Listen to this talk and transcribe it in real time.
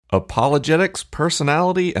Apologetics,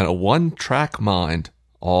 personality, and a one-track mind.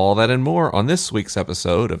 All that and more on this week's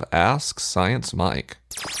episode of Ask Science Mike.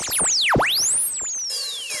 You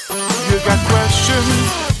got questions,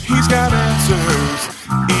 he's got answers.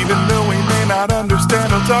 Even though he may not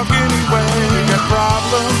understand, he'll talk anyway. You got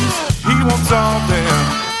problems, he won't solve them,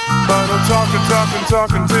 but he'll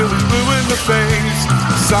talk until he's blue in the face.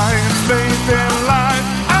 Science, faith, and life.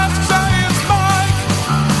 Ask Science Mike.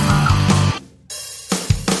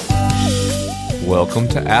 Welcome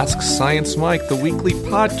to Ask Science Mike, the weekly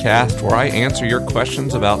podcast where I answer your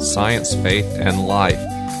questions about science, faith, and life.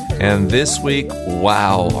 And this week,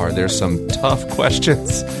 wow, are there some tough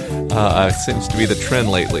questions? It seems to be the trend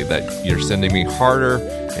lately that you're sending me harder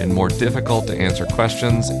and more difficult to answer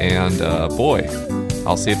questions. And boy,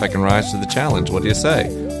 I'll see if I can rise to the challenge. What do you say?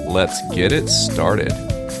 Let's get it started.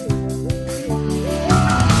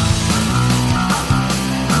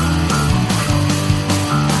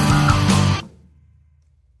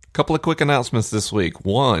 Couple of quick announcements this week.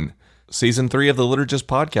 One, Season 3 of the Liturgist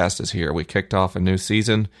podcast is here. We kicked off a new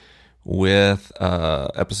season with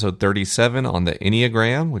episode 37 on the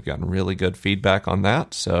Enneagram. We've gotten really good feedback on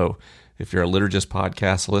that. So if you're a Liturgist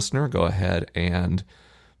podcast listener, go ahead and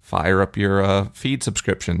fire up your feed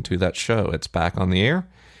subscription to that show. It's back on the air.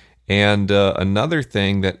 And another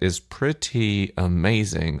thing that is pretty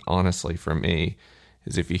amazing, honestly, for me,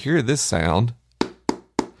 is if you hear this sound,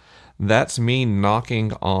 that's me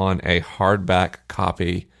knocking on a hardback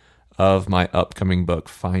copy of my upcoming book,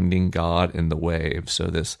 Finding God in the Waves. So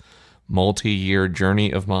this multi-year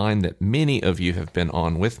journey of mine that many of you have been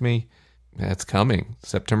on with me, that's coming.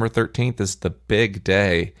 September 13th is the big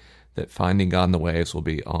day that Finding God in the Waves will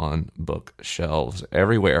be on bookshelves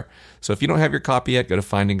everywhere. So if you don't have your copy yet, go to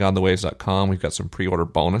findinggodinthewaves.com. We've got some pre-order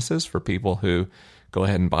bonuses for people who go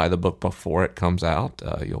ahead and buy the book before it comes out.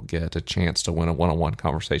 You'll get a chance to win a one-on-one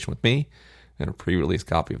conversation with me and a pre-release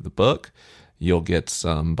copy of the book. You'll get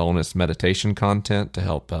some bonus meditation content to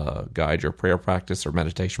help guide your prayer practice or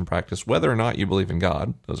meditation practice, whether or not you believe in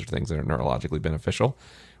God. Those are things that are neurologically beneficial.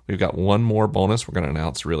 We've got one more bonus we're going to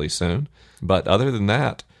announce really soon. But other than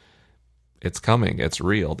that, it's coming. It's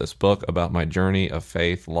real. This book about my journey of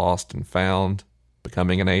faith, lost and found,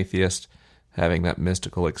 becoming an atheist, having that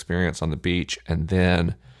mystical experience on the beach, and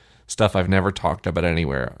then stuff I've never talked about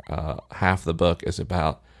anywhere. Half the book is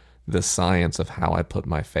about the science of how I put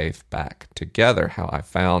my faith back together, how I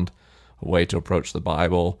found a way to approach the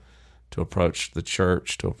Bible, to approach the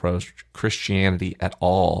church, to approach Christianity at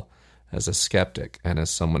all as a skeptic and as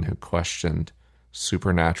someone who questioned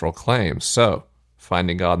supernatural claims. So,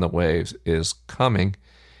 Finding God in the Waves is coming,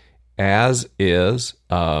 as is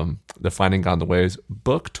the Finding God in the Waves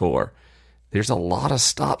book tour. There's a lot of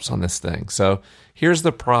stops on this thing. So here's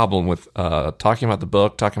the problem with talking about the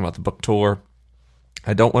book tour.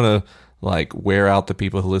 I don't want to wear out the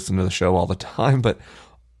people who listen to the show all the time, but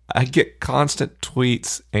I get constant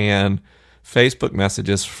tweets and Facebook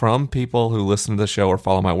messages from people who listen to the show or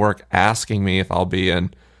follow my work asking me if I'll be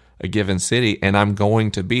in a given city, and I'm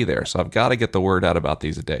going to be there. So I've got to get the word out about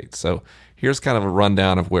these dates. So here's kind of a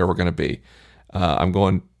rundown of where we're going to be. I'm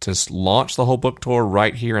going to launch the whole book tour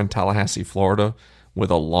right here in Tallahassee, Florida, with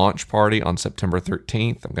a launch party on September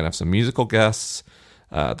 13th. I'm going to have some musical guests.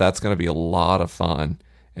 That's going to be a lot of fun,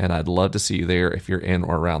 and I'd love to see you there if you're in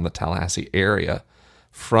or around the Tallahassee area.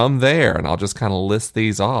 From there, and I'll just kind of list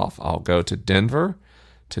these off, I'll go to Denver,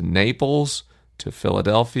 to Naples, to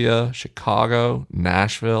Philadelphia, Chicago,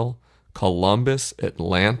 Nashville, Columbus,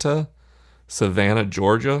 Atlanta, Savannah,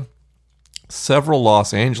 Georgia, several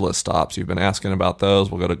Los Angeles stops. You've been asking about those.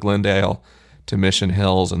 We'll go to Glendale, to Mission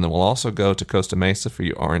Hills, and then we'll also go to Costa Mesa for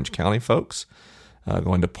you Orange County folks.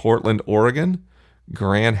 Going to Portland, Oregon,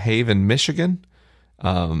 Grand Haven, Michigan,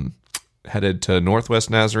 headed to Northwest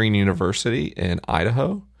Nazarene University in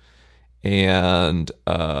Idaho, and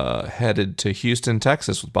headed to Houston,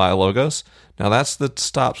 Texas with BioLogos. Now that's the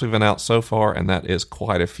stops we've announced so far, and that is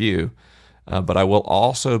quite a few. But I will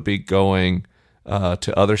also be going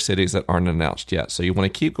to other cities that aren't announced yet. So you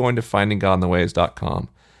want to keep going to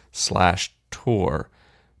findinggodinthewaves.com/tour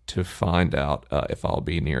to find out if I'll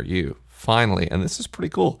be near you. Finally, and this is pretty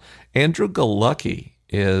cool, Andrew Galucki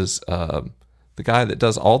is the guy that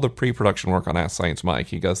does all the pre-production work on Ask Science Mike.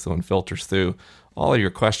 He goes through and filters through all of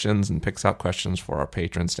your questions and picks out questions for our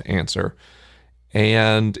patrons to answer.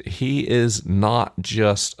 And he is not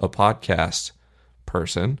just a podcast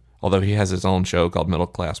person, although he has his own show called Middle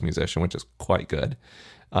Class Musician, which is quite good.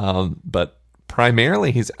 But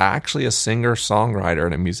primarily, he's actually a singer, songwriter,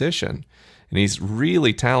 and a musician. And he's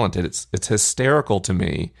really talented. It's hysterical to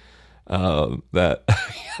me that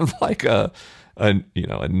I'm like a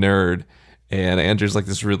nerd, And Andrew's like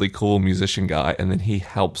this really cool musician guy, and then he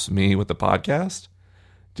helps me with the podcast.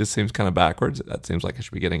 Just seems kind of backwards. That seems like I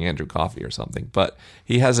should be getting Andrew coffee or something. But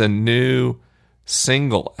he has a new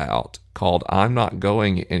single out called I'm Not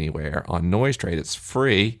Going Anywhere on Noise Trade. It's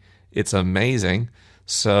free. It's amazing.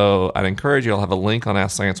 So I'd encourage you, I'll have a link on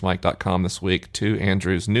AskScienceMike.com this week to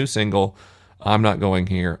Andrew's new single, I'm Not Going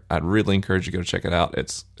Here. I'd really encourage you to go check it out.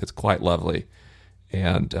 It's quite lovely.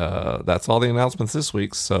 And that's all the announcements this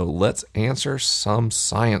week. So let's answer some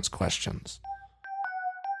science questions.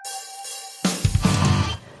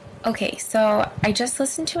 Okay, so I just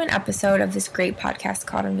listened to an episode of this great podcast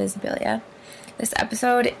called Invisibilia. This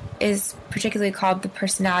episode is particularly called The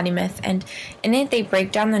Personality Myth, and in it they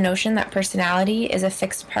break down the notion that personality is a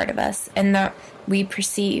fixed part of us, and that what we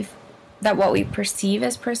perceive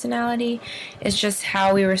as personality is just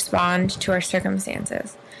how we respond to our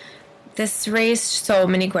circumstances. This raised so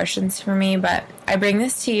many questions for me, but I bring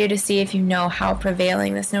this to you to see if you know how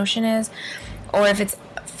prevailing this notion is, or if it's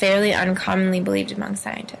fairly uncommonly believed among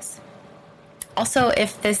scientists. Also,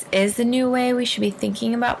 if this is the new way we should be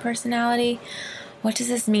thinking about personality, what does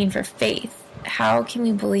this mean for faith? How can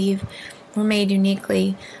we believe we're made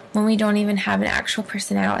uniquely when we don't even have an actual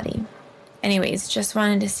personality? Anyways, just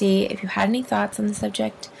wanted to see if you had any thoughts on the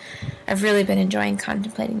subject. I've really been enjoying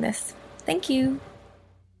contemplating this. Thank you.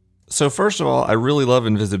 So first of all, I really love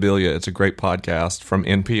Invisibilia. It's a great podcast from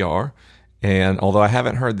NPR. And although I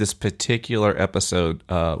haven't heard this particular episode,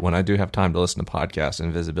 when I do have time to listen to podcasts,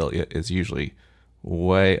 Invisibilia is usually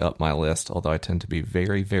way up my list, although I tend to be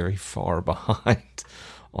very, very far behind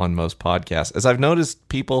on most podcasts. As I've noticed,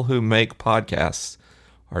 people who make podcasts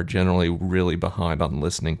are generally really behind on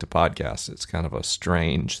listening to podcasts. It's kind of a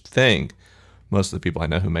strange thing. Most of the people I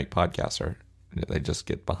know who make podcasts they just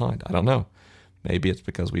get behind. I don't know. Maybe it's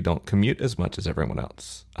because we don't commute as much as everyone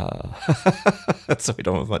else. So we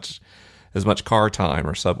don't have as much car time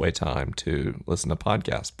or subway time to listen to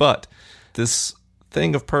podcasts. But this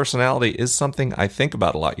thing of personality is something I think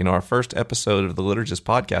about a lot. You know, our first episode of the Liturgist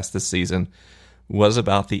podcast this season was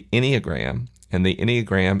about the Enneagram, and the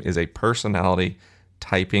Enneagram is a personality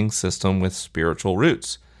typing system with spiritual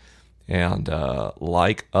roots. And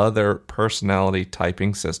like other personality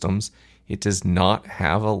typing systems, it does not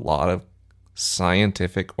have a lot of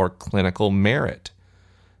scientific or clinical merit.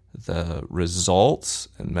 The results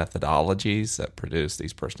and methodologies that produce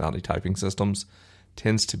these personality typing systems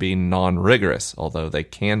tends to be non-rigorous, although they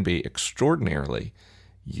can be extraordinarily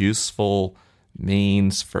useful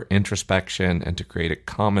means for introspection and to create a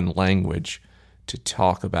common language to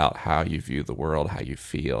talk about how you view the world, how you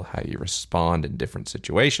feel, how you respond in different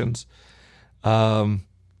situations. Well,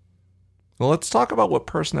 let's talk about what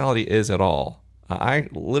personality is at all.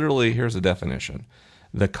 Here's a definition.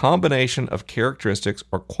 The combination of characteristics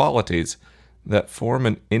or qualities that form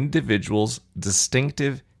an individual's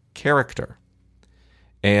distinctive character.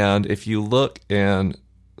 And if you look in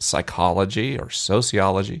psychology or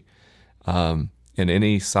sociology, in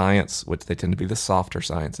any science, which they tend to be the softer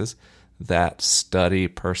sciences, that study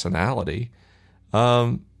personality,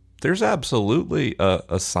 there's absolutely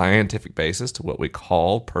a scientific basis to what we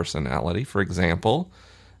call personality. For example,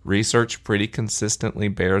 research pretty consistently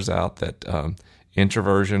bears out that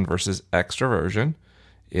introversion versus extroversion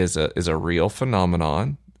is a real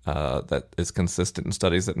phenomenon that is consistent in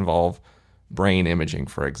studies that involve brain imaging,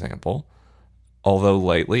 for example. Although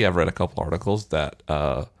lately I've read a couple articles that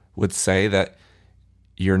would say that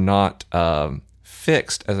you're not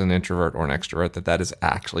fixed as an introvert or an extrovert, that is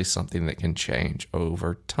actually something that can change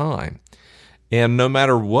over time. And no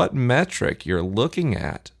matter what metric you're looking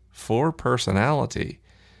at for personality,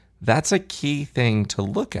 that's a key thing to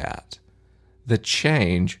look at. The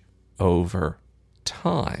change over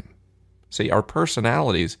time. See, our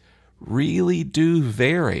personalities really do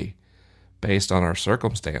vary based on our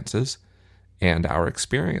circumstances and our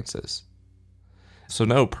experiences. So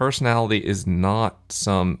no, personality is not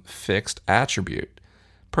some fixed attribute.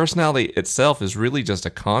 Personality itself is really just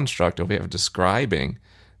a construct of way of describing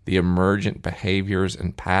the emergent behaviors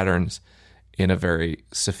and patterns in a very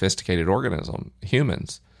sophisticated organism,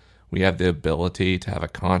 humans. We have the ability to have a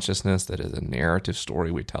consciousness that is a narrative story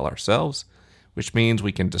we tell ourselves, which means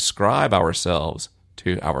we can describe ourselves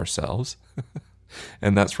to ourselves.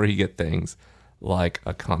 And that's where you get things like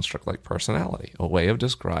a construct like personality, a way of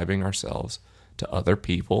describing ourselves to other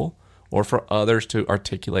people or for others to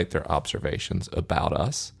articulate their observations about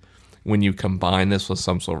us. When you combine this with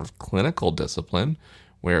some sort of clinical discipline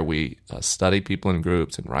where we study people in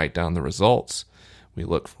groups and write down the results, we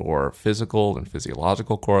look for physical and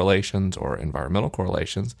physiological correlations or environmental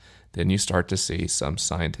correlations, then you start to see some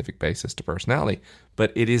scientific basis to personality.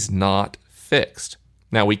 But it is not fixed.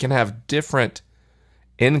 Now, we can have different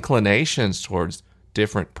inclinations towards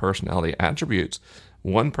different personality attributes.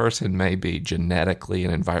 One person may be genetically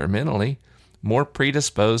and environmentally more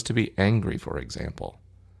predisposed to be angry, for example.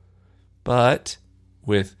 But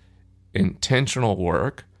with intentional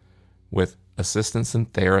work, with assistance in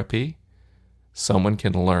therapy, someone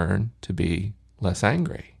can learn to be less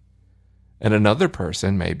angry. And another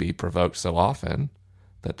person may be provoked so often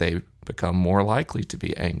that they become more likely to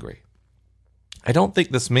be angry. I don't think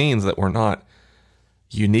this means that we're not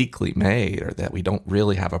uniquely made or that we don't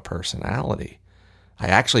really have a personality. I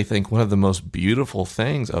actually think one of the most beautiful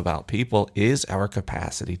things about people is our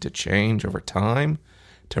capacity to change over time,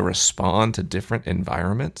 to respond to different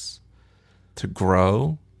environments, to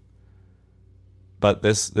grow. But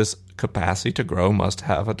this capacity to grow must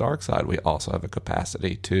have a dark side. We also have a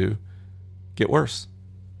capacity to get worse.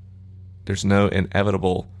 There's no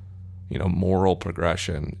inevitable, moral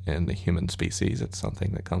progression in the human species. It's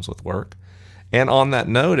something that comes with work. And on that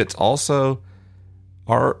note, it's also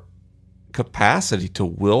our capacity to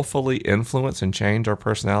willfully influence and change our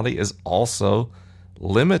personality is also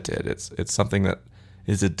limited. It's something that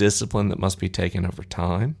is a discipline that must be taken over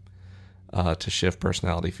time to shift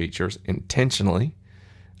personality features intentionally.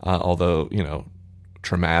 Although,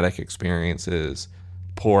 traumatic experiences,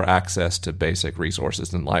 poor access to basic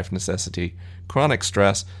resources and life necessity, chronic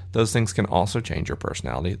stress, those things can also change your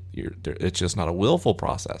personality. It's just not a willful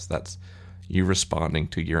process. That's you responding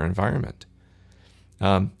to your environment.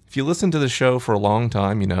 If you listen to the show for a long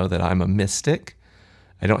time, you know that I'm a mystic.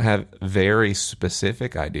 I don't have very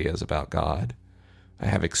specific ideas about God. I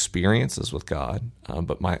have experiences with God,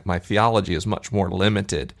 but my theology is much more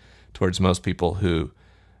limited towards most people who,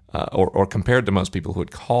 or compared to most people who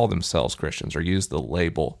would call themselves Christians or use the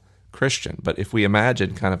label Christian. But if we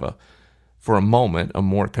imagine kind of for a moment, a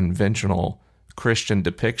more conventional Christian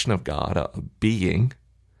depiction of God, a being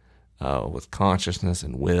with consciousness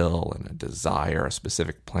and will and a desire, a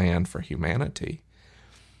specific plan for humanity,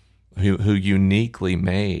 who uniquely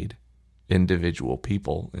made individual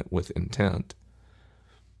people with intent.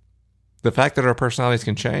 The fact that our personalities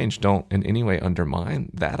can change don't in any way undermine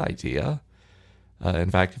that idea. In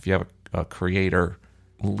fact, if you have a creator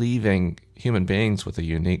leaving human beings with a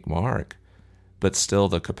unique mark, but still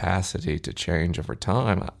the capacity to change over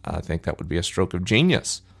time, I think that would be a stroke of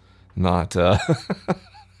genius, not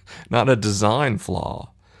not a design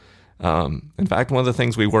flaw. In fact, one of the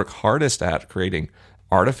things we work hardest at, creating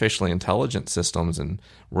artificially intelligent systems and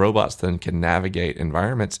robots that can navigate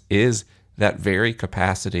environments, is that very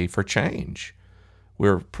capacity for change.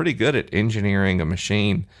 We're pretty good at engineering a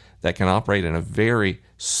machine that can operate in a very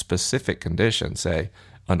specific condition, say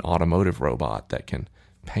an automotive robot that can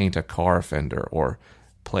paint a car fender or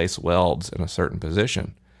place welds in a certain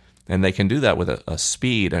position. And they can do that with a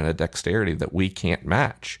speed and a dexterity that we can't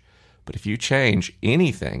match. But if you change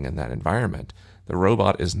anything in that environment, the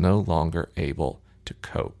robot is no longer able to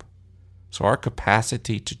cope. So our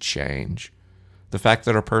capacity to change, the fact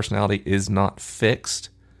that our personality is not fixed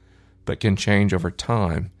but can change over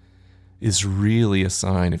time, is really a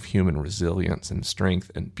sign of human resilience and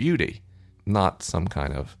strength and beauty, not some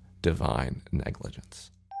kind of divine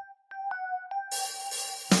negligence.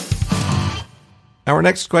 Our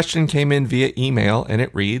next question came in via email, and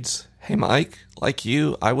it reads, "Hey Mike, like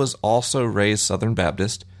you, I was also raised Southern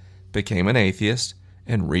Baptist, became an atheist,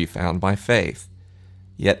 and refound my faith.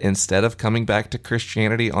 Yet instead of coming back to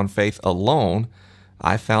Christianity on faith alone,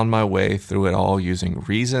 I found my way through it all using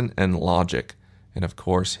reason and logic, and of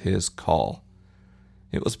course his call.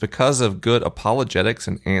 It was because of good apologetics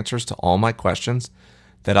and answers to all my questions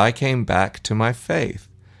that I came back to my faith,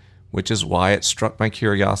 which is why it struck my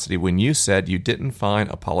curiosity when you said you didn't find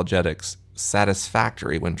apologetics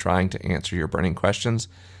satisfactory when trying to answer your burning questions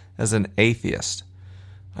as an atheist.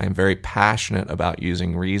 I am very passionate about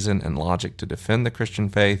using reason and logic to defend the Christian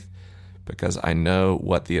faith because I know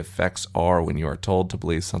what the effects are when you are told to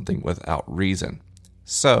believe something without reason.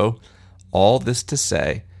 So, all this to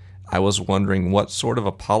say, I was wondering what sort of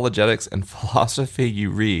apologetics and philosophy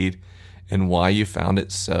you read and why you found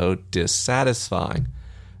it so dissatisfying."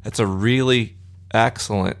 That's a really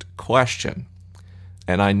excellent question.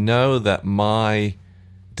 And I know that my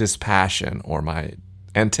dispassion or my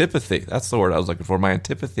antipathy, that's the word I was looking for, my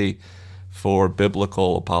antipathy for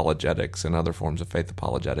biblical apologetics and other forms of faith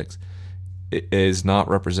apologetics is not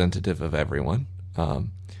representative of everyone. I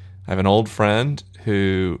have an old friend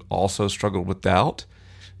who also struggled with doubt,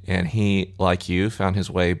 and he, like you, found his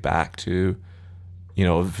way back to,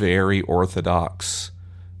 a very orthodox,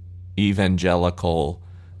 evangelical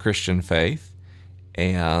Christian faith,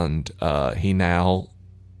 and he now,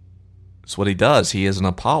 it's what he does. He is an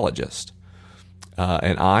apologist.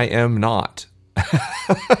 And I am not.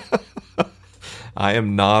 I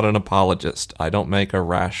am not an apologist. I don't make a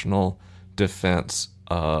rational defense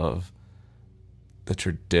of the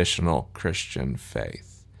traditional Christian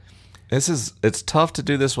faith. It's tough to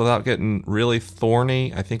do this without getting really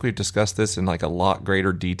thorny. I think we've discussed this in like a lot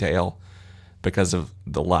greater detail because of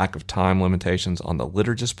the lack of time limitations on the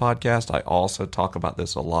Liturgist podcast. I also talk about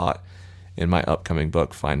this a lot in my upcoming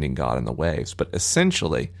book, Finding God in the Waves. But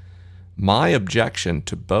essentially, my objection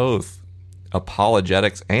to both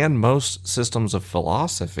apologetics and most systems of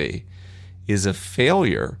philosophy is a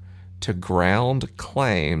failure to ground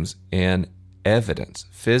claims in evidence,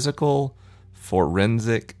 physical,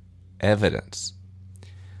 forensic evidence.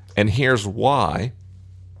 And here's why.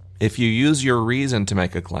 If you use your reason to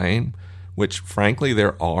make a claim, which frankly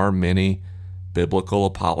there are many biblical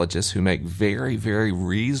apologists who make very, very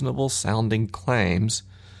reasonable sounding claims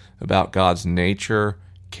about God's nature,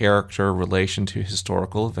 character, relation to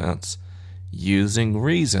historical events, using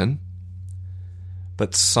reason,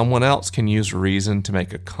 but someone else can use reason to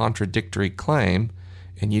make a contradictory claim,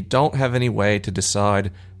 and you don't have any way to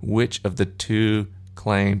decide which of the two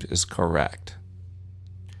claims is correct.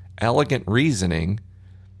 Elegant reasoning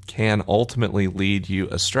can ultimately lead you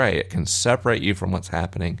astray. It can separate you from what's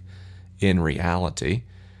happening in reality.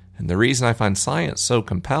 And the reason I find science so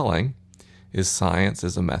compelling is science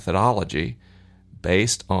is a methodology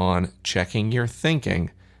based on checking your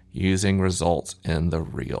thinking using results in the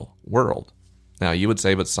real world. Now, you would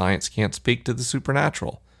say, but science can't speak to the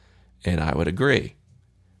supernatural. And I would agree.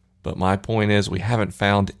 But my point is, we haven't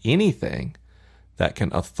found anything that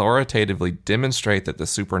can authoritatively demonstrate that the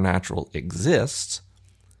supernatural exists.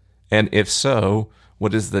 And if so,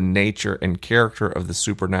 what is the nature and character of the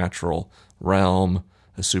supernatural realm,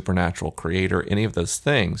 the supernatural creator, any of those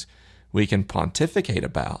things we can pontificate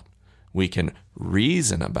about, we can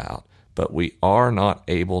reason about, but we are not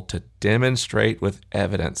able to demonstrate with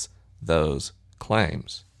evidence those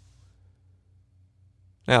claims.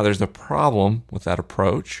 Now, there's a problem with that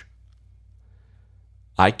approach.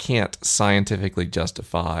 I can't scientifically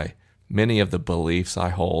justify many of the beliefs I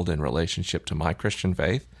hold in relationship to my Christian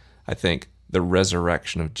faith. I think the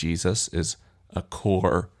resurrection of Jesus is a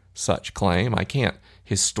core such claim. I can't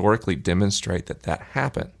historically demonstrate that that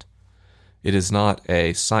happened. It is not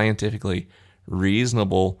a scientifically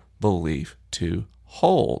reasonable belief to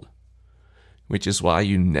hold, which is why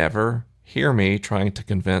you never hear me trying to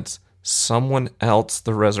convince someone else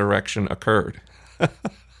the resurrection occurred.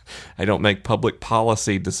 I don't make public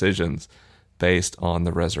policy decisions based on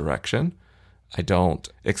the resurrection. I don't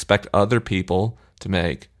expect other people to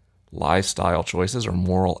make lifestyle choices or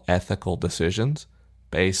moral ethical decisions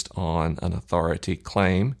based on an authority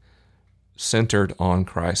claim centered on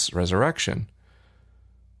Christ's resurrection.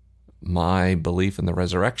 My belief in the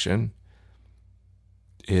resurrection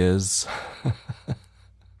is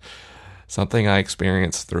something I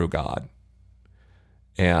experienced through God.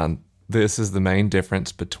 And this is the main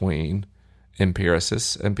difference between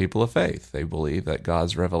empiricists and people of faith. They believe that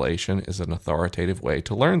God's revelation is an authoritative way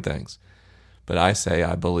to learn things. But I say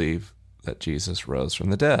I believe that Jesus rose from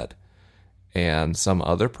the dead. And some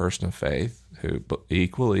other person of faith who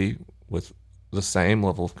equally with the same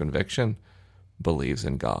level of conviction believes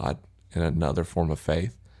in God in another form of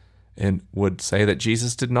faith and would say that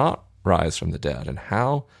Jesus did not rise from the dead. And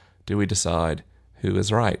how do we decide who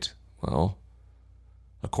is right? Well,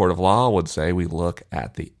 a court of law would say we look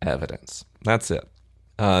at the evidence. That's it.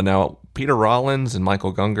 Now, Peter Rollins and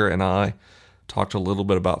Michael Gungor and I talked a little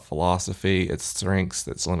bit about philosophy, its strengths,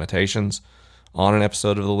 its limitations on an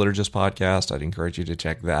episode of the Liturgist podcast. I'd encourage you to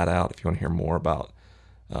check that out if you want to hear more about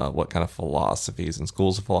what kind of philosophies and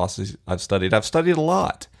schools of philosophy I've studied. I've studied a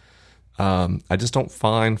lot. I just don't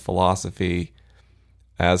find philosophy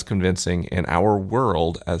as convincing in our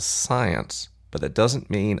world as science, but that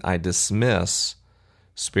doesn't mean I dismiss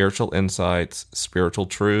spiritual insights, spiritual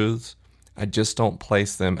truths. I just don't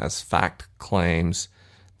place them as fact claims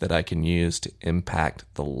that I can use to impact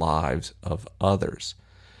the lives of others.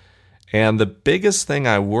 And the biggest thing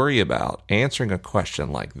I worry about answering a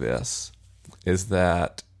question like this is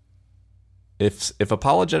that if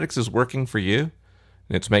apologetics is working for you,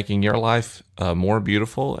 and it's making your life more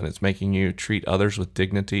beautiful, and it's making you treat others with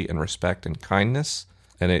dignity and respect and kindness,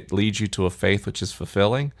 and it leads you to a faith which is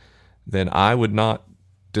fulfilling, then I would not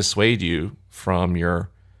dissuade you from your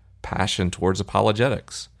passion towards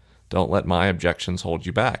apologetics. Don't let my objections hold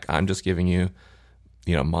you back. I'm just giving you,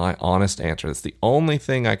 my honest answer. That's the only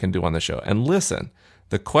thing I can do on the show. And listen,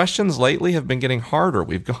 the questions lately have been getting harder.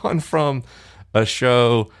 We've gone from a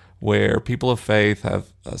show where people of faith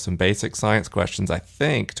have some basic science questions, I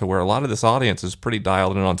think, to where a lot of this audience is pretty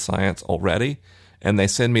dialed in on science already. and they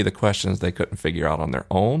send me the questions they couldn't figure out on their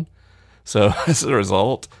own. So as a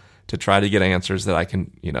result, to try to get answers that I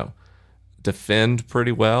can, defend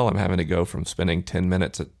pretty well, I'm having to go from spending 10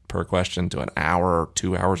 minutes per question to an hour or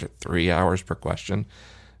 2 hours or 3 hours per question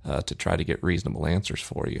to try to get reasonable answers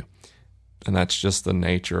for you. And that's just the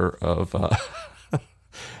nature of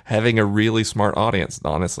having a really smart audience.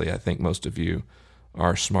 Honestly, I think most of you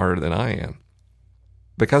are smarter than I am.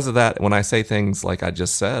 Because of that, when I say things like I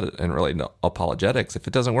just said and relating to apologetics, if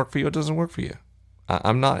it doesn't work for you, it doesn't work for you.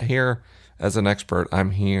 I'm not here as an expert.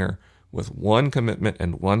 I'm here with one commitment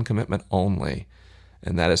and one commitment only,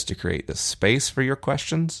 and that is to create the space for your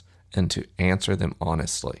questions and to answer them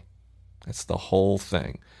honestly. That's the whole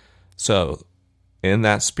thing. So, in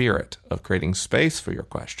that spirit of creating space for your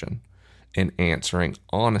question and answering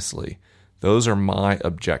honestly, those are my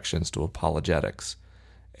objections to apologetics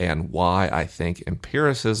and why I think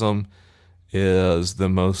empiricism is the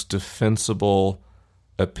most defensible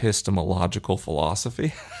epistemological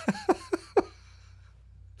philosophy.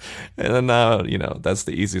 And that's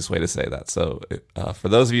the easiest way to say that. So for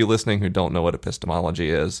those of you listening who don't know what epistemology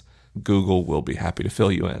is, Google will be happy to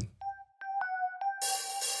fill you in.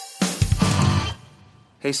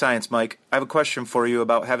 Hey, Science Mike. I have a question for you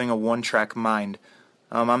about having a one-track mind.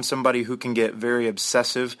 I'm somebody who can get very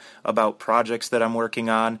obsessive about projects that I'm working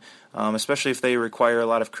on, especially if they require a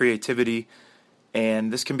lot of creativity.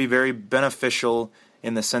 And this can be very beneficial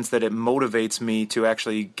in the sense that it motivates me to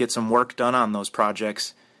actually get some work done on those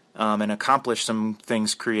projects and accomplish some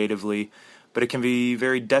things creatively. But it can be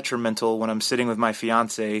very detrimental when I'm sitting with my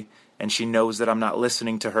fiance and she knows that I'm not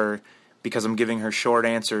listening to her because I'm giving her short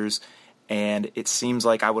answers, and it seems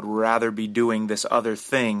like I would rather be doing this other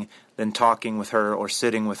thing than talking with her or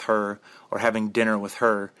sitting with her or having dinner with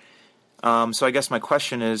her. So I guess my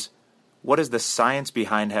question is, what is the science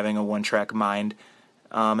behind having a one-track mind?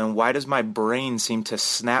 And why does my brain seem to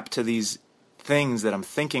snap to these things that I'm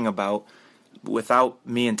thinking about without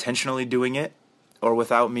me intentionally doing it, or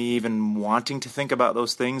without me even wanting to think about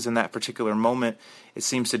those things in that particular moment? It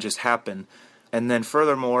seems to just happen. And then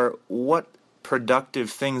furthermore, what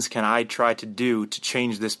productive things can I try to do to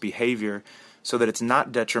change this behavior so that it's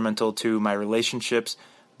not detrimental to my relationships,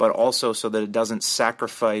 but also so that it doesn't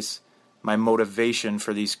sacrifice my motivation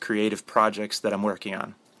for these creative projects that I'm working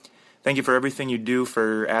on? Thank you for everything you do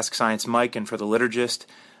for Ask Science Mike and for the Liturgist.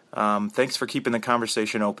 Thanks for keeping the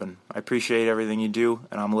conversation open. I appreciate everything you do,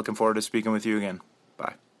 and I'm looking forward to speaking with you again.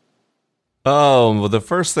 Bye. Well, the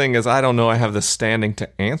first thing is I don't know I have the standing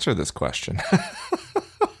to answer this question.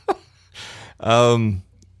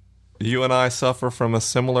 You and I suffer from a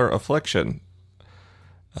similar affliction.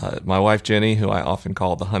 My wife, Jenny, who I often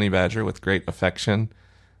call the honey badger with great affection,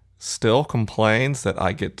 still complains that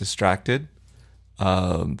I get distracted,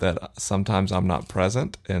 that sometimes I'm not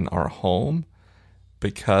present in our home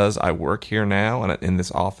because I work here now, and in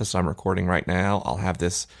this office I'm recording right now, I'll have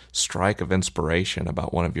this strike of inspiration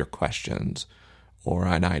about one of your questions or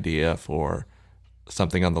an idea for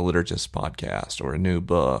something on the Liturgist podcast or a new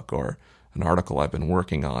book or an article I've been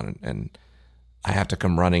working on, and I have to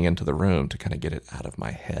come running into the room to kind of get it out of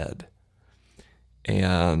my head.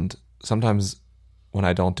 And sometimes when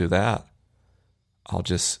I don't do that, I'll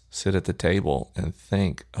just sit at the table and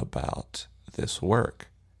think about this work.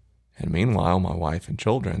 And meanwhile, my wife and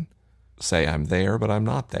children say I'm there, but I'm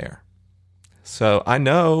not there. So I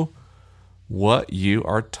know what you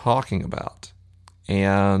are talking about.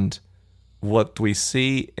 And what we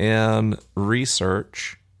see in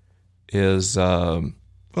research is, not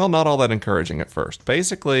all that encouraging at first.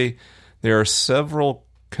 Basically, there are several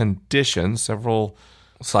conditions, several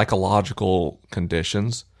psychological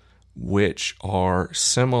conditions, which are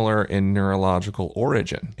similar in neurological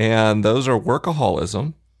origin. And those are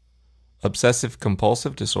workaholism,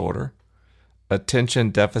 obsessive-compulsive disorder,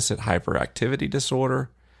 attention deficit hyperactivity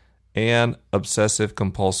disorder, and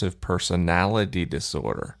obsessive-compulsive personality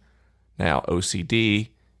disorder. Now, OCD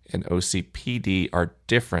and OCPD are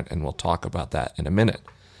different, and we'll talk about that in a minute.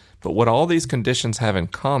 But what all these conditions have in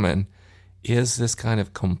common is this kind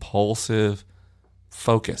of compulsive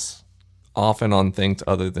focus, often on things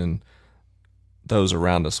other than those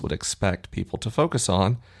around us would expect people to focus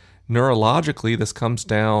on. Neurologically, this comes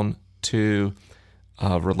down to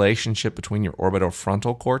a relationship between your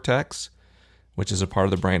orbitofrontal cortex, which is a part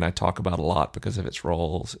of the brain I talk about a lot because of its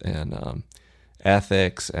roles in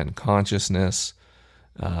ethics and consciousness,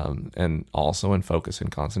 and also in focus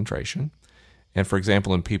and concentration. And for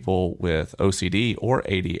example, in people with OCD or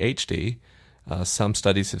ADHD, some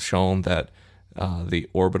studies have shown that the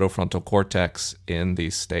orbitofrontal cortex in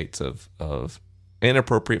these states of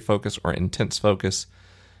inappropriate focus or intense focus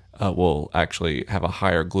will actually have a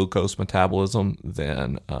higher glucose metabolism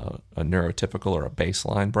than a neurotypical or a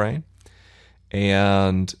baseline brain.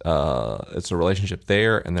 And it's a relationship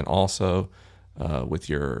there. And then also with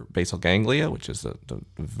your basal ganglia, which is the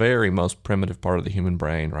very most primitive part of the human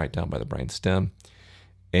brain, right down by the brain stem,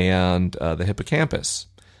 and the hippocampus.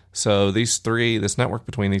 So this network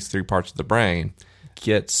between these three parts of the brain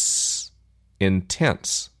gets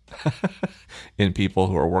intense in people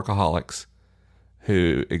who are workaholics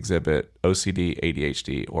who exhibit OCD,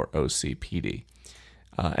 ADHD, or OCPD.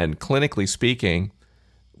 And clinically speaking,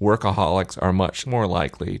 workaholics are much more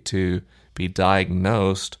likely to be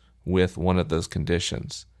diagnosed with one of those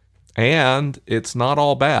conditions. And it's not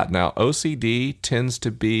all bad. Now, OCD tends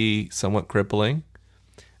to be somewhat crippling.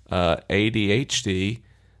 ADHD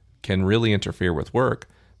can really interfere with work,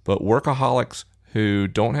 but workaholics who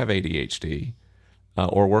don't have ADHD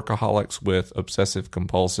or workaholics with obsessive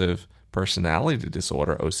compulsive personality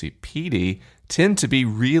disorder, OCPD, tend to be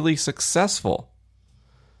really successful.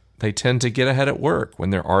 They tend to get ahead at work. When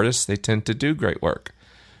they're artists, they tend to do great work.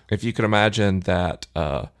 If you could imagine that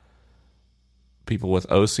people with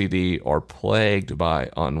OCD are plagued by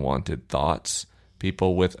unwanted thoughts,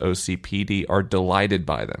 people with OCPD are delighted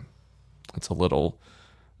by them. It's a little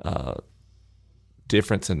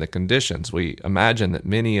difference in the conditions. We imagine that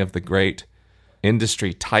many of the great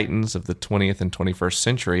industry titans of the 20th and 21st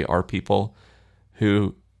century are people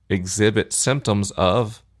who exhibit symptoms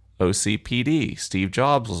of OCPD. Steve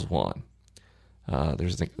Jobs was one.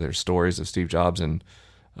 There's stories of Steve Jobs and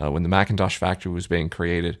when the Macintosh factory was being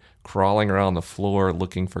created, crawling around the floor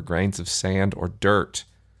looking for grains of sand or dirt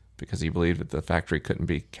because he believed that the factory couldn't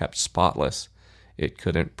be kept spotless. It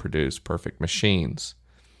couldn't produce perfect machines.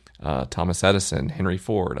 Thomas Edison, Henry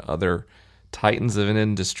Ford, other titans of an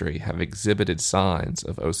industry have exhibited signs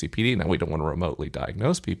of OCPD. Now, we don't want to remotely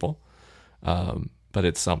diagnose people, but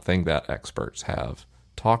it's something that experts have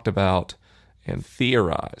talked about and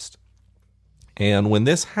theorized. And when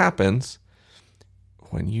this happens,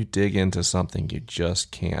 when you dig into something you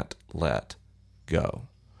just can't let go.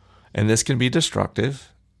 And this can be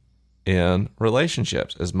destructive in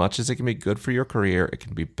relationships. As much as it can be good for your career, it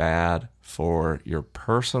can be bad for your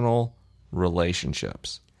personal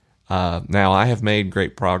relationships. Now, I have made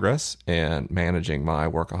great progress in managing my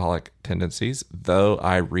workaholic tendencies, though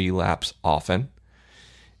I relapse often.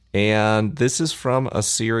 And this is from a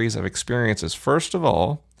series of experiences. First of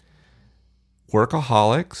all,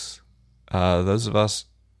 workaholics, those of us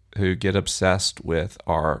who get obsessed with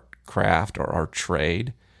our craft or our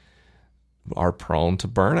trade, are prone to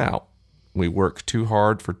burnout. We work too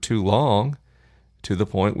hard for too long to the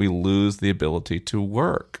point we lose the ability to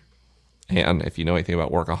work. And if you know anything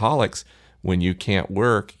about workaholics, when you can't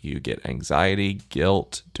work, you get anxiety,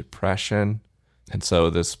 guilt, depression. And so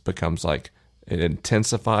this becomes like, it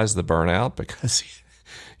intensifies the burnout because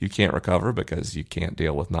you can't recover because you can't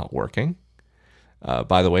deal with not working.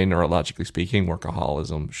 By the way, neurologically speaking,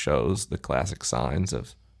 workaholism shows the classic signs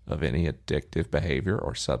of any addictive behavior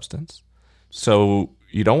or substance. So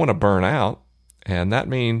you don't want to burn out. And that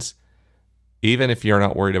means even if you're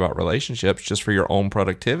not worried about relationships, just for your own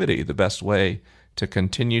productivity, the best way to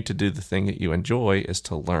continue to do the thing that you enjoy is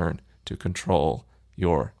to learn to control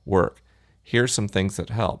your work. Here's some things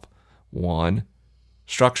that help. 1,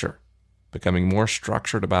 structure. Becoming more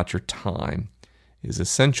structured about your time is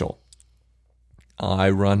essential.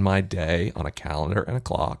 I run my day on a calendar and a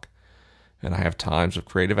clock, and I have times of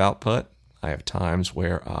creative output. I have times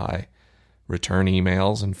where I return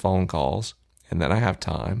emails and phone calls, and then I have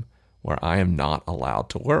time where I am not allowed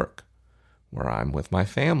to work, where I'm with my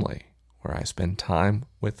family, where I spend time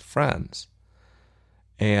with friends.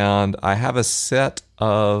 And I have a set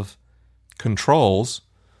of controls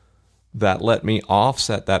that let me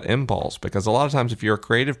offset that impulse, because a lot of times if you're a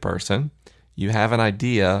creative person, you have an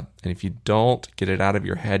idea, and if you don't get it out of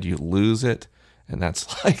your head, you lose it. And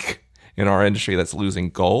that's like, in our industry, that's losing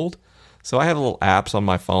gold. So I have little apps on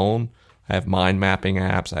my phone. I have mind mapping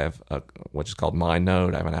apps. I have which is called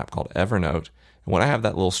MindNote. I have an app called Evernote. And when I have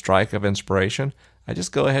that little strike of inspiration, I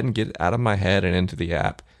just go ahead and get it out of my head and into the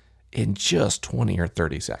app in just 20 or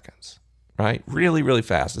 30 seconds, right? Really, really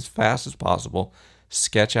fast as possible.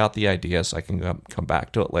 Sketch out the idea so I can come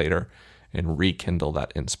back to it later and rekindle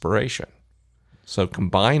that inspiration. So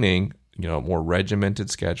combining, a more regimented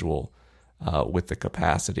schedule with the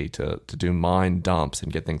capacity to do mind dumps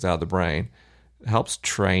and get things out of the brain helps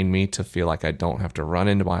train me to feel like I don't have to run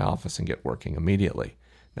into my office and get working immediately.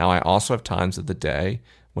 Now, I also have times of the day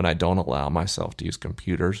when I don't allow myself to use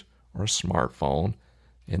computers or a smartphone.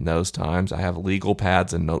 In those times, I have legal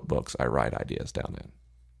pads and notebooks I write ideas down in.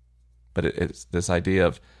 But it's this idea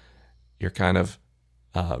of you're kind of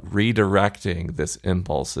redirecting this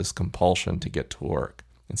impulse, this compulsion to get to work.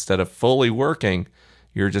 Instead of fully working,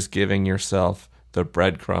 you're just giving yourself the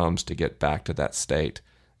breadcrumbs to get back to that state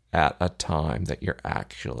at a time that you're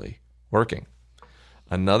actually working.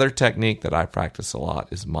 Another technique that I practice a lot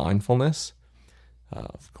is mindfulness.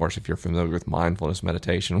 Of course, if you're familiar with mindfulness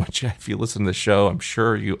meditation, which if you listen to the show, I'm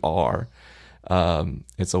sure you are,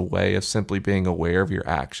 it's a way of simply being aware of your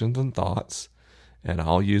actions and thoughts. And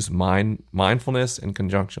I'll use mindfulness in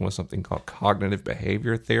conjunction with something called cognitive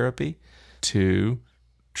behavior therapy to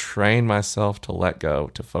train myself to let go,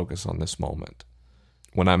 to focus on this moment.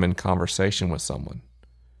 When I'm in conversation with someone,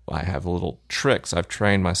 I have little tricks. I've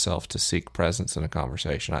trained myself to seek presence in a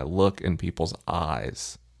conversation. I look in people's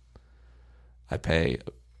eyes. I pay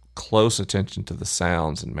close attention to the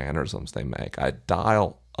sounds and mannerisms they make. I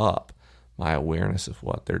dial up my awareness of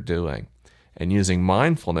what they're doing. And using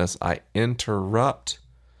mindfulness, I interrupt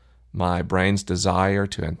my brain's desire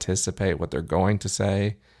to anticipate what they're going to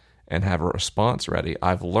say and have a response ready.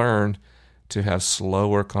 I've learned to have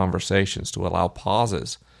slower conversations, to allow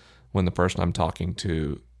pauses when the person I'm talking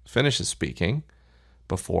to finishes speaking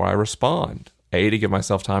before I respond. To give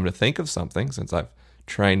myself time to think of something, since I've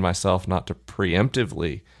trained myself not to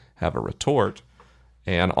preemptively have a retort.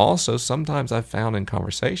 And also, sometimes I've found in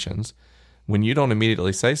conversations, when you don't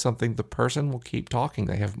immediately say something, the person will keep talking.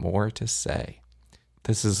 They have more to say.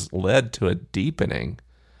 This has led to a deepening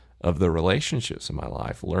of the relationships in my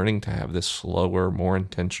life, learning to have this slower, more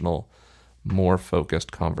intentional, more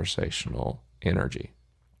focused conversational energy.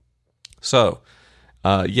 So,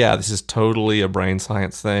 this is totally a brain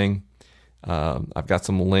science thing. I've got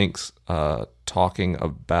some links talking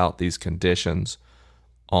about these conditions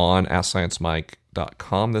on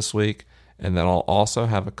AskScienceMike.com this week. And then I'll also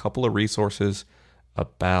have a couple of resources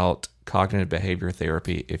about cognitive behavior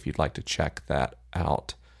therapy if you'd like to check that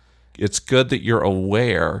out. It's good that you're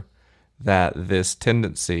aware that this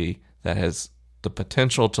tendency that has the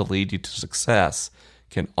potential to lead you to success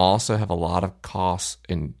can also have a lot of costs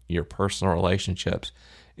in your personal relationships.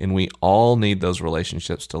 And we all need those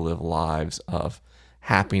relationships to live lives of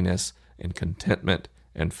happiness and contentment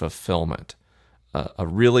and fulfillment. A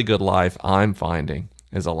really good life, I'm finding,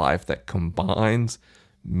 is a life that combines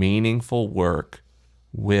meaningful work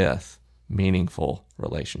with meaningful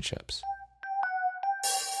relationships.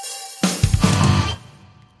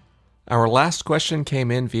 Our last question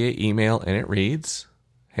came in via email, and it reads,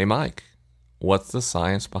 "Hey Mike, what's the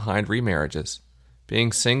science behind remarriages?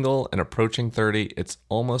 Being single and approaching 30, it's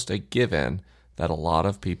almost a given that a lot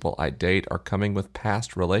of people I date are coming with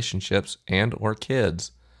past relationships and or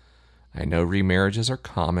kids. I know remarriages are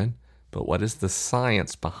common, but what is the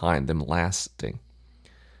science behind them lasting?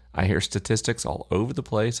 I hear statistics all over the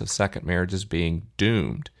place of second marriages being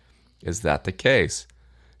doomed. Is that the case?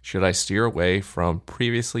 Should I steer away from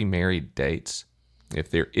previously married dates? If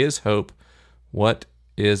there is hope, what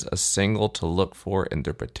is a single to look for in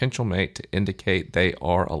their potential mate to indicate they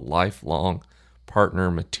are a lifelong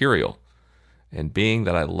partner material? And being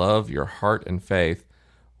that I love your heart and faith,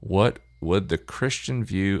 what would the Christian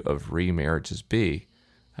view of remarriages be?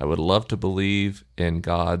 I would love to believe in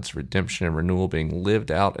God's redemption and renewal being lived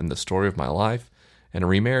out in the story of my life, and a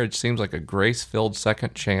remarriage seems like a grace-filled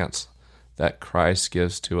second chance that Christ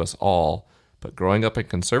gives to us all. But growing up in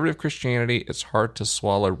conservative Christianity, it's hard to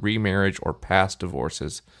swallow remarriage or past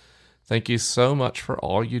divorces. Thank you so much for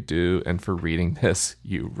all you do and for reading this.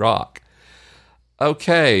 You rock."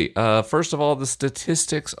 Okay, first of all, the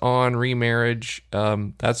statistics on remarriage,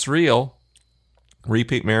 that's real.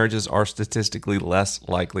 Repeat marriages are statistically less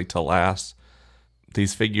likely to last.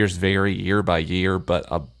 These figures vary year by year, but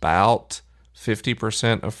about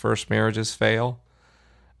 50% of first marriages fail.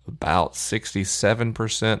 About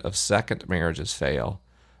 67% of second marriages fail.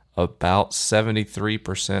 About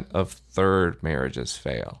 73% of third marriages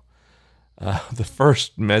fail. The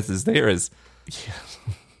first message there is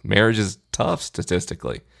marriage is tough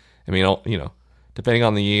statistically. I mean, depending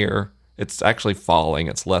on the year, it's actually falling.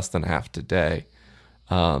 It's less than half today.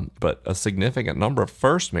 But a significant number of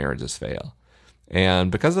first marriages fail.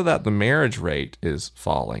 And because of that, the marriage rate is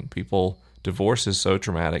falling. Divorce is so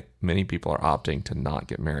traumatic, many people are opting to not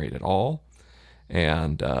get married at all.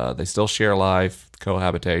 And they still share life,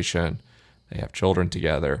 cohabitation, they have children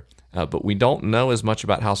together. But we don't know as much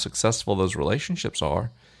about how successful those relationships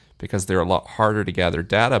are because they're a lot harder to gather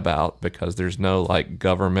data about because there's no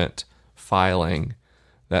government filing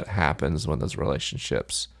that happens when those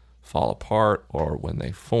relationships fall apart or when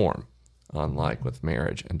they form, unlike with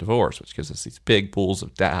marriage and divorce, which gives us these big pools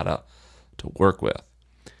of data to work with.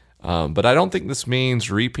 But I don't think this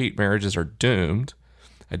means repeat marriages are doomed.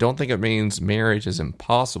 I don't think it means marriage is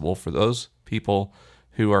impossible for those people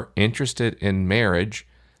who are interested in marriage.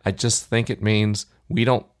 I just think it means we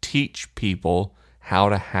don't teach people how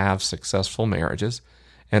to have successful marriages.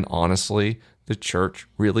 And honestly, the church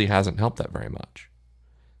really hasn't helped that very much.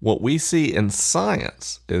 What we see in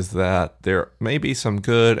science is that there may be some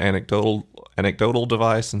good anecdotal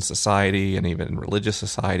advice in society and even in religious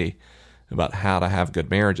society about how to have good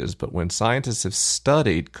marriages. But when scientists have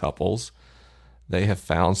studied couples, they have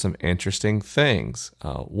found some interesting things.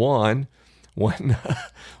 One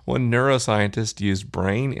neuroscientist used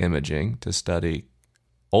brain imaging to study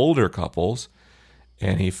older couples,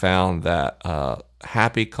 and he found that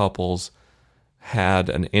happy couples had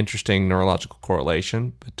an interesting neurological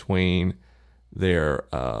correlation between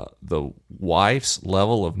the wife's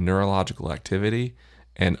level of neurological activity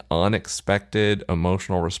and unexpected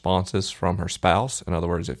emotional responses from her spouse. In other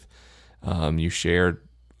words, if you showed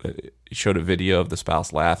a video of the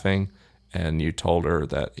spouse laughing and you told her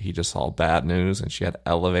that he just saw bad news and she had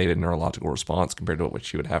elevated neurological response compared to what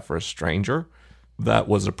she would have for a stranger, that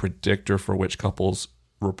was a predictor for which couples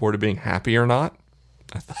reported being happy or not.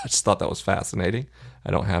 I just thought that was fascinating.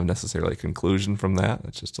 I don't have necessarily a conclusion from that.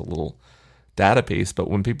 It's just a little data piece. But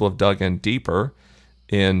when people have dug in deeper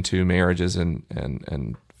into marriages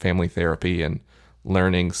and family therapy and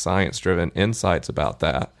learning science-driven insights about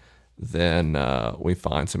that, then we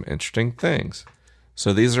find some interesting things.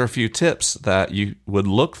 So these are a few tips that you would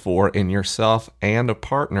look for in yourself and a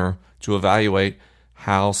partner to evaluate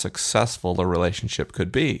how successful a relationship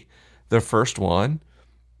could be. The first one,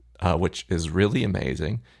 which is really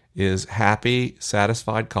amazing, is happy,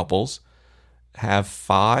 satisfied couples have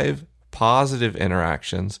 5 positive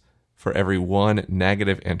interactions for every 1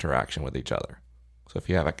 negative interaction with each other. So if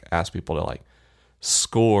you have ask people to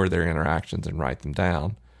score their interactions and write them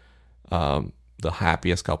down, the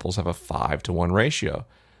happiest couples have a 5-to-1 ratio.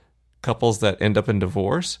 Couples that end up in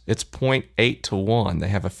divorce, it's 0.8-to-1. They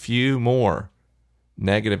have a few more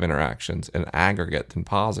negative interactions in aggregate than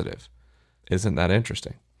positive. Isn't that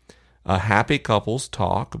interesting? Happy couples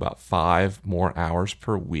talk about 5 more hours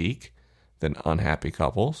per week than unhappy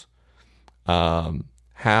couples. How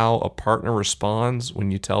a partner responds when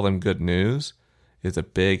you tell them good news is a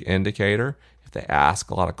big indicator. If they ask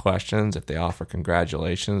a lot of questions, if they offer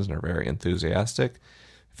congratulations and are very enthusiastic,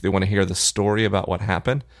 if they want to hear the story about what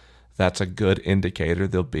happened, that's a good indicator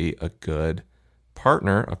they'll be a good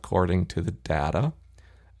partner according to the data.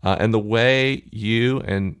 And the way you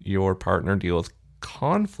and your partner deal with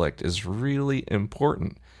conflict is really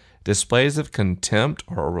important. Displays of contempt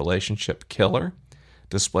are a relationship killer.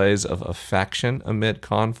 Displays of affection amid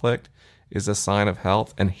conflict is a sign of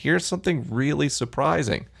health. And here's something really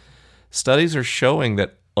surprising. Studies are showing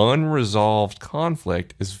that unresolved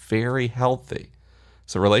conflict is very healthy.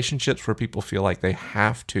 So relationships where people feel like they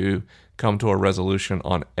have to come to a resolution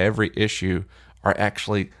on every issue are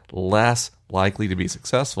actually less likely to be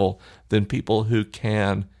successful than people who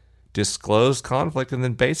can disclose conflict and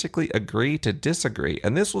then basically agree to disagree.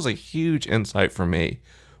 And this was a huge insight for me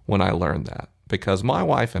when I learned that, because my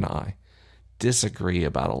wife and I disagree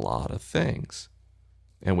about a lot of things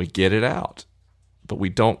and we get it out, but we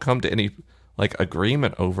don't come to any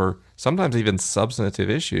agreement over sometimes even substantive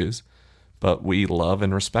issues, but we love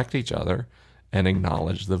and respect each other and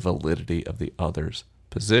acknowledge the validity of the other's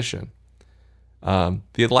position.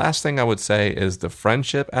 The last thing I would say is the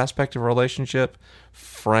friendship aspect of a relationship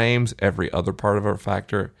frames every other part of our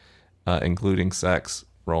factor, including sex,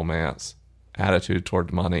 romance, attitude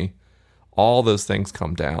toward money. All those things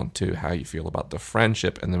come down to how you feel about the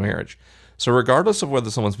friendship and the marriage. So regardless of whether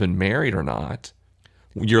someone's been married or not,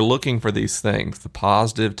 you're looking for these things: the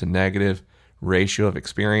positive to negative ratio of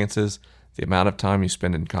experiences, the amount of time you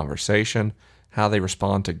spend in conversation, how they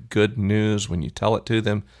respond to good news when you tell it to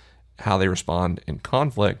them, how they respond in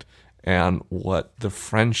conflict, and what the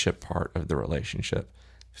friendship part of the relationship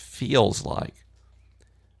feels like.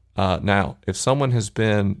 Now, if someone has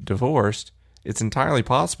been divorced, it's entirely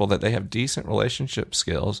possible that they have decent relationship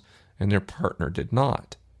skills and their partner did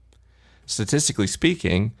not. Statistically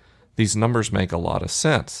speaking, these numbers make a lot of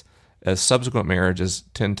sense, as subsequent marriages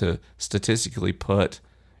tend to statistically put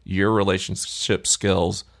your relationship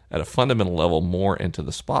skills at a fundamental level more into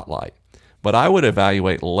the spotlight. But I would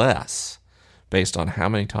evaluate less based on how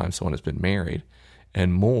many times someone has been married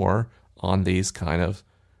and more on these kind of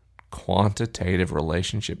quantitative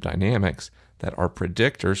relationship dynamics that are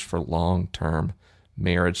predictors for long-term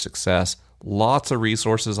marriage success. Lots of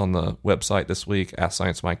resources on the website this week,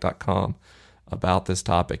 AskScienceMike.com, about this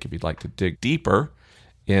topic if you'd like to dig deeper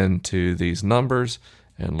into these numbers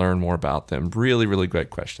and learn more about them. Really, really great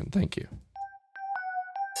question. Thank you.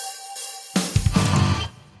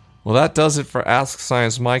 Well, that does it for Ask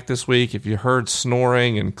Science Mike this week. If you heard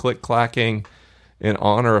snoring and click-clacking in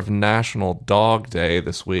honor of National Dog Day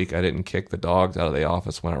this week, I didn't kick the dogs out of the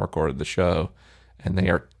office when I recorded the show, and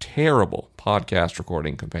they are terrible podcast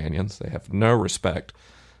recording companions. They have no respect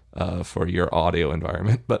for your audio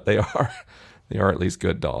environment, but they are at least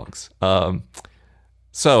good dogs.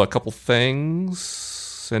 So a couple things.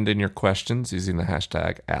 Send in your questions using the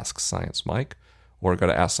hashtag AskScienceMike, or go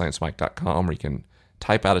to AskScienceMike.com where you can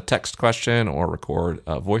type out a text question or record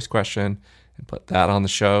a voice question and put that on the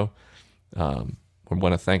show. We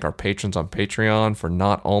want to thank our patrons on Patreon for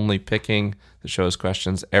not only picking the show's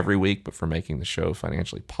questions every week, but for making the show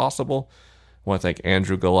financially possible. I want to thank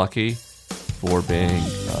Andrew Galucki for being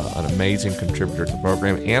an amazing contributor to the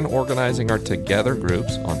program and organizing our Together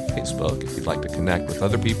groups on Facebook. If you'd like to connect with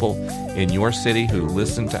other people in your city who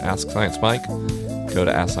listen to Ask Science Mike, go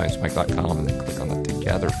to AskScienceMike.com and then click on the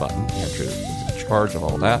Together button. Andrew is in charge of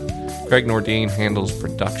all that. Craig Nordine handles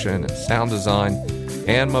production and sound design,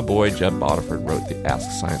 and my boy Jeb Bodiford wrote the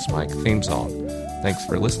Ask Science Mike theme song. Thanks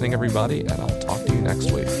for listening, everybody, and I'll talk to you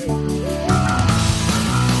next week.